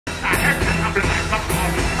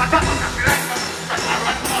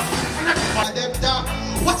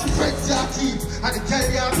What's your friends you keep? And the girl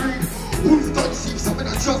you breed. Who's done sheep? Something I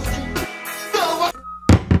trust you.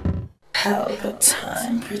 Pelpa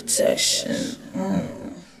time protection.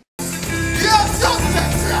 You're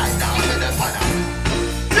subject right now to the father.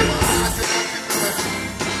 Give my heart to the people.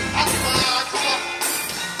 I'm my heart to her.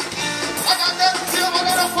 I got them to you, I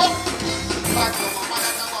got a fuck. I know my man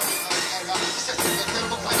and I'm on the It's just a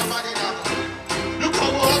little kind of body now. Look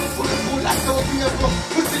how I'm full of food like no people.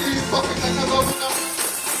 Who's in these pockets like a governor?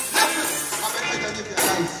 Listen, I'm better than give you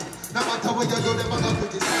life. No matter what you do, they're gonna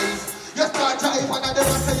criticize. You start driving and they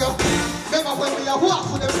will say you. Remember when we are walk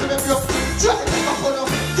for them to them you. Drive them up on them.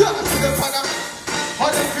 Drive to them on them.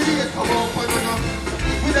 All them create come up on them.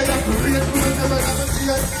 We they have to create for them never have to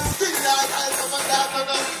see it. Still like I come on that on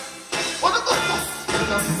them. What the fuck?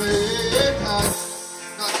 It's a fake ass.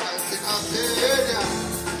 Not like in a failure.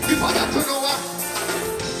 If I got to know what?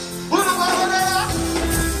 Who know what they are?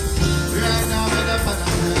 Right now we're the fan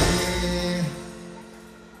of me.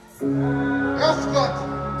 Rough cut.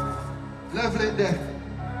 Level in there.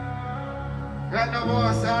 Right now,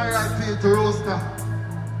 I say R.I.P. to Roaster.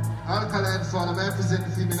 Alkaline Fall, I'm representing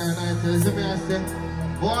the female night. You see me, I say,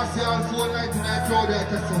 I say all 499 crowd right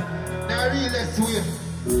there, so they're realest way.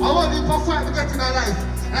 I want you to fight to get in a life.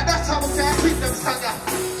 And that's how we can keep them standing.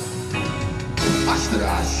 Ash to the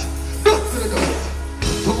ash, dust to the dust.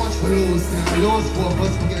 So much for those, those four of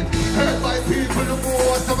us forget. Heard by people the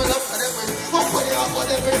most, some of them for them. Up for you, up for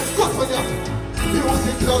them, good for you.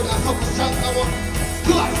 Music loud and couple strong now.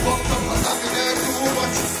 God fucked up us up in there too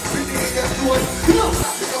much. We need them to it. Enough,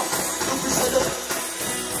 not enough. Don't be shut up.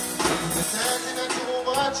 I'm standing in too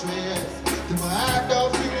much ways. To my heart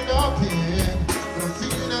don't feel no pain. But I'm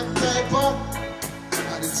feeling that type of.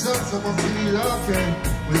 And the drugs I'ma feel okay.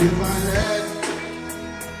 We live on lead.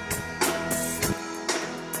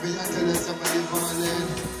 Me I tell you something live on lead.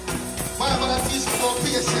 My mother teach me about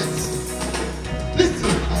patience.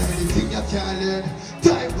 Listen, anything you can learn,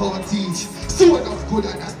 time can't teach. So enough good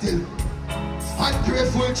and I still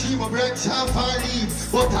ungrateful tree, my branch off and leave.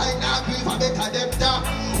 But I not grieve, I better them down.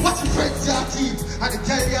 What's your friends you keep? And the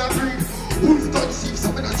girl you breed. Who's done sheep,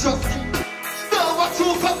 something I trust you. No, what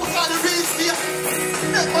you come with all the reason here.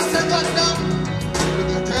 Never say God now.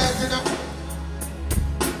 Look at that, you know.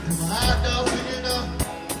 My heart don't feel, you know.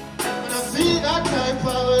 When I feel that type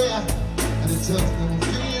of way, and it's just gonna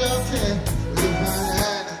feel okay.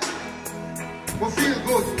 We feel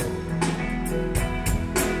good.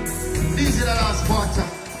 These are the last quarter.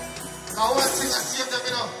 I want to save them,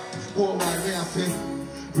 you know. Oh, man, me I feel.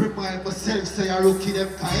 Remind myself, say I rookie them.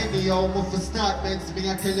 Cause anyhow, I'm for start, makes me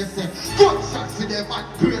I tell you, say, gunshot for them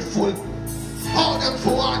and grateful. All them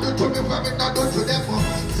for one do to me, when me not do to them.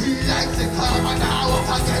 Feel like the car and I walk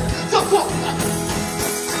again. So fuck that.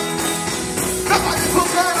 Nobody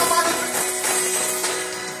compare, nobody.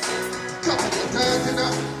 Come on, you're dirty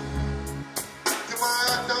now.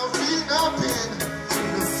 Don't feel no pain,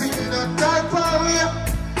 don't feel no type of way.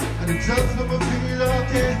 And the drugs never feel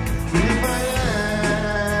okay in my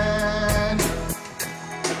hand.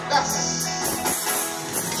 That's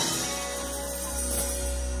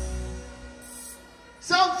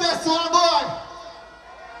some festival boy.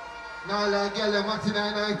 Now like girl I'm at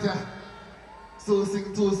night. So sing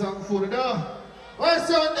 2 songs for the door. Where's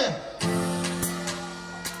Sunday?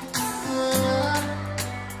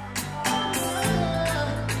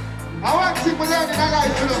 I want people learning a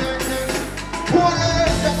life, you know. More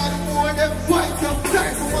than them and more them fight you.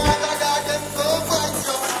 Time for one another, them go fight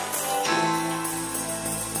you.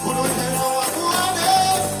 Who don't tell no one who are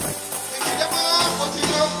them? We give them all what you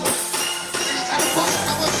know. It's a fuck,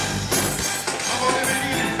 I'm on the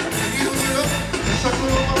need. They need to know. They shut the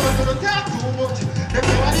room, I'm going to talk too much. They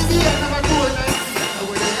know what it is, I'm not going to see. And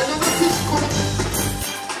when they end up the fish, come up.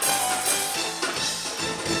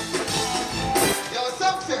 Yo,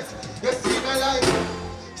 success. You see my life,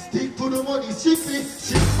 stick to the money, strictly,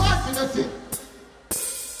 she's smart for nothing.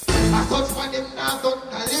 I touch my name now, don't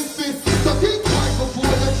I live it. So think twice before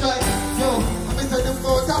you try. Yo, I'm inside them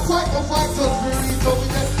go, that's why I fight, just we reach over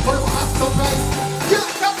there, but I'm half surprised. Yeah,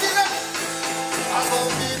 that's it. I'm gonna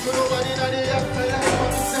be to nobody that they have to like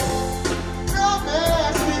what you say. No,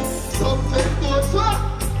 man, something good for.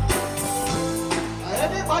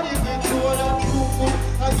 Anybody been through that truthful,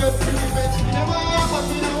 I get pretty much, you never have, but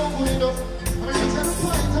you know. Enough. I'm reaching the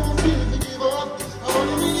point, I'm feeling to give up. I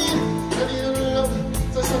only need, I need a little love.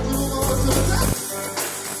 So shut the room over to the top.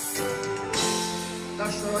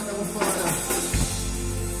 That's right, I'm a father.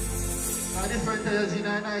 A different days in the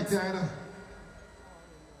night, I know.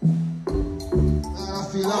 And I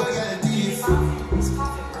feel like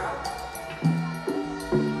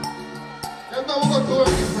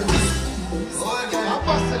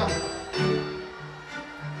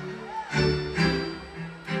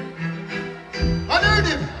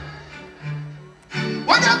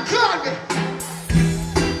on me.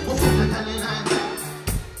 What's up, the line?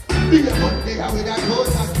 Be a Monday, I with that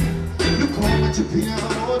daughter. Look how much you pay on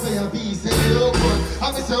all the be say, oh God.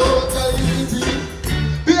 I'm so tell you.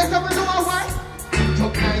 Be a couple to my wife.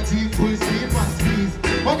 Top 90, full speed, my squeeze.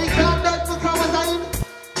 Money can't that look how was I in.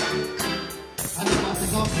 And the master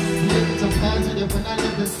go, you look at some guys with your banana,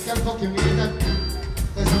 can't fucking read that.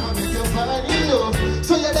 Cause I'ma make you fall in love.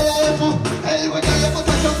 So you're there for, hey, when you're able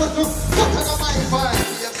to jump for two, what on my fire?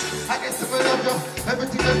 I guess if I love you,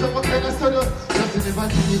 everything else I'm kind of study. Just in the van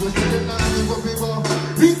to me, we're sitting down, we go people.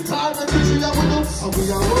 Big time, and we are with us, and we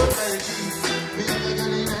are all like we are the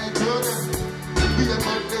girl in a children. We are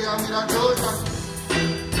one day, and we are children.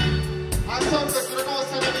 And some say to the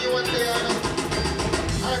most of me one day, I know.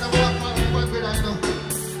 I know what one bit I know.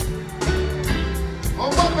 Oh,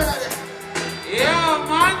 one bit I know. Yeah,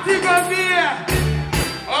 man, take a beer.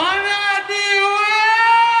 On the way.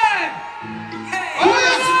 On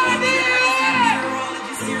the way.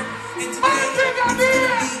 Man, take a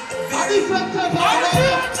beer. I need some type of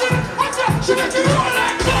Watch out. She make you roll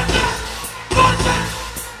like thunder. Thunder.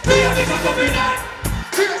 Be a big up in that.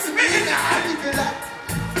 Here's me in the alley, be like.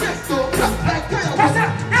 Let's go, clap like tail. What's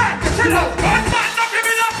that? Yeah, chill out. One man, no give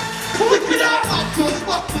me that. Put me down, man, just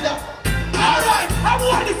fuck me down. All right, I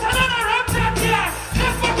want this another rap chat here.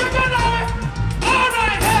 Just fucking go now. All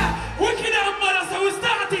right, yeah. Wicked and mother, so we're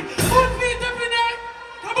starting. Put feet up in there.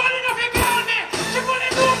 Come on, enough you call me. She put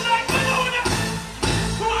it down like Malone.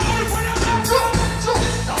 Come on, we put it down. Jump.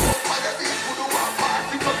 Now what my baby who do want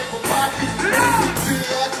party, come for party.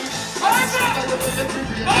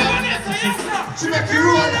 She make you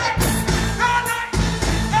roll like. All right.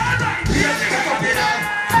 Yeah, she make up in her.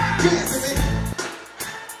 Crazy me.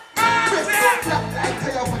 Clap like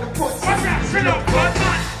tail for the punch. What's that? Chill out, bad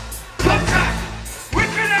man. Come back.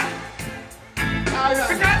 Wicked up. Alright,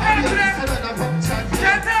 We can't talk to them.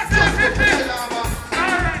 Can't talk to them, 50. All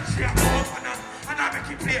right, shit. And I make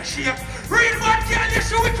you play a shit. Real man, girl, you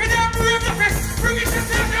should wicked them. Bring it to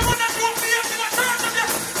them. You wanna do me up in a turn of them.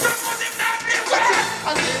 Just put them down, please.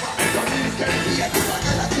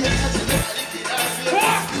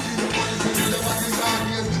 What?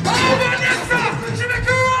 Oh, Vanessa. She make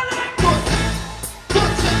you roll like.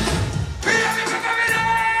 Be a big up in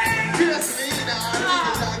there.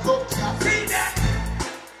 See that?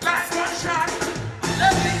 Last one shot.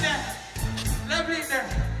 Lovely there.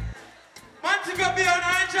 Man, to go be on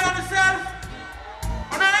enjoy yourself.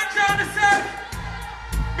 On enjoy yourself.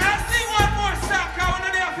 May I see one more song? I want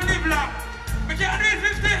to have to live long. We can't do it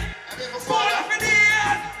 50. Pull up in the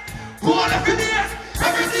ears. Pull up in the ears.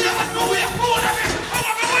 Everything I must go with. Pull up it. Come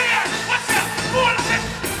on, go with. What's up? Pull up it.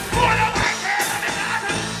 Pull up it.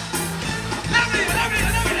 Lovely.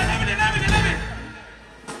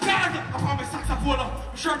 God, I found my saxophone up.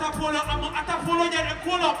 Shirt up, pull up. I'm at a pull up. Yeah,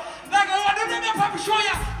 pull up. Like I want to do them up. Show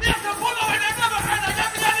ya. There's a pull up and they never heard of them.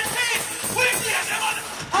 They see. We hear them on.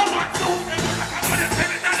 I want to. I want to tell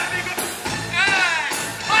you that nigga. Hey,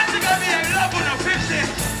 man, you got me a love on the 50.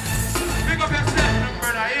 Big up yourself,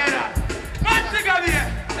 brother. Hear that? Man, you got me.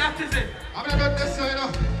 That is it. I'm gonna do this, you know.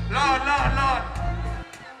 Lord.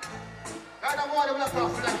 I don't want to lock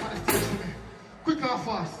off light on the stage for me. Quick and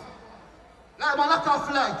fast. Like my lock off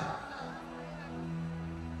light.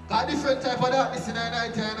 Got different type of darkness in the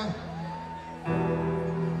night, you know.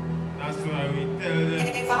 That's why we tell them.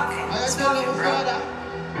 I tell them, father.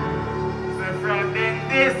 So from them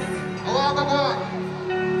this, I want to go on.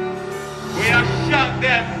 we have shot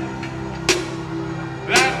them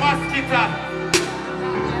like mosquito.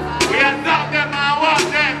 We have knocked them and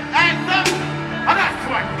walked them. And that's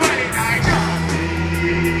what money I got.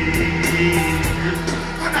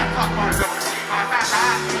 And that's what my love.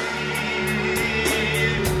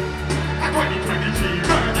 2023,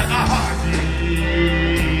 girl, that's a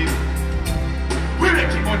heartbeat. We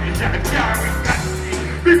make you money, yeah, we got it.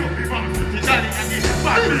 Big up the mom, the daddy, and the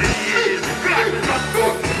family. Glad we got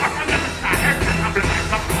good. I can never start haircut, I'm like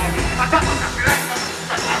a ball. I thought I was like a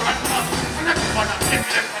but I run up. And that's what I'm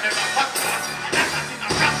thinking, and I'm a hot one. And that's what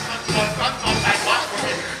I'm gun, like what for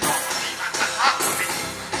me. Don't believe I can talk to me.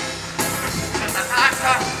 It's a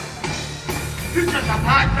talker. It's just a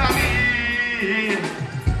part of me.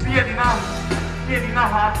 Pain in the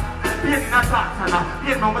heart, pain in the thoughts, and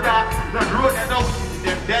pain no more that. The road and out,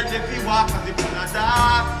 them dead if you walk as if you're not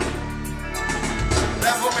dark.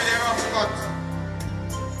 Let's go with the rough cut.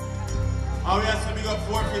 And we have to big up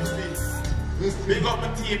 450. Big up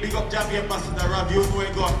my team, big up Jamie Ambassador Rob, you know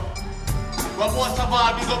where you got. But most of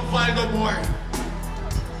all, big up Voldemort.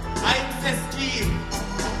 I'm the ski.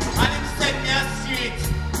 And him set me on street.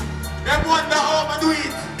 Them wonder how I do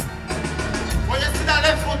it. When you see that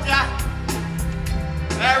left foot, yeah?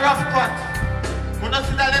 Hey, rough cut. When I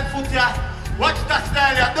see that left foot here, watch that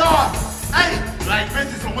style here. No. Hey, like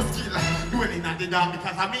this is almost skill. Doing it at the dam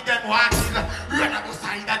because I mean them one kill. Run up the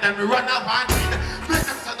side and then we run up one kill. Make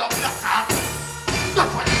them set up the car.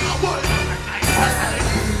 That's what in the world.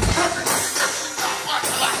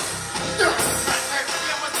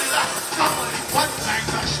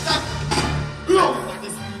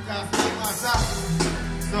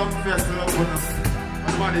 Some festival open up.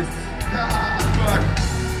 My body's good.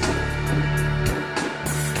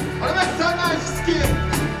 Well, that's a nice skin.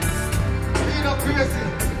 DENO CRAZY.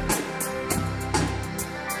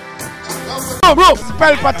 Bro,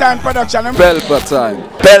 Pelpa Time Production. Pelpa Time.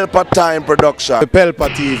 Pelpa Time Production. Pelpa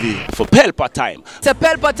TV. For Pelpa Time. It's a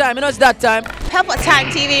Pelpa Time, you know it's that time. Pelpa Time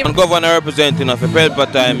TV. I'm governor representing of a Pelpa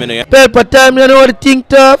Time, you know. Pelpa Time, you know what you think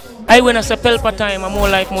tough? I when I say Pelpa Time, I'm more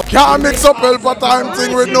like more. Can't mix up Pelpa Time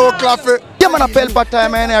thing with no coffee. Yeah, man, a Pelpa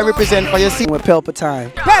Time, and I represent for you. See, we're Pelpa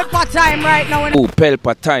Time. Pelpa Time right now. Oh,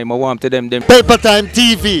 Pelpa Time, I want to them. Pelpa Time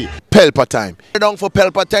TV. Pelpa Time. Down for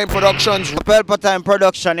Pelpa Time Productions. Pelpa Time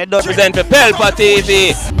Production. It does Represent for Pelpa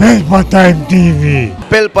TV. Pelpa Time TV.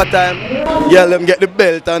 Pelpa Time. Yeah, let them get the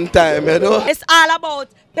belt on time, you know. It's all about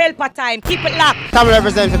Pelpa Time. Keep it locked. Come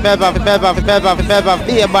represent for Pelpa,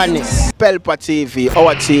 be a badness. Pelpa TV,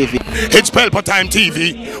 our TV. It's Pelpa Time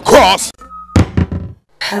TV. Cross.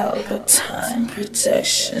 Pelpa Time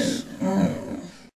protection.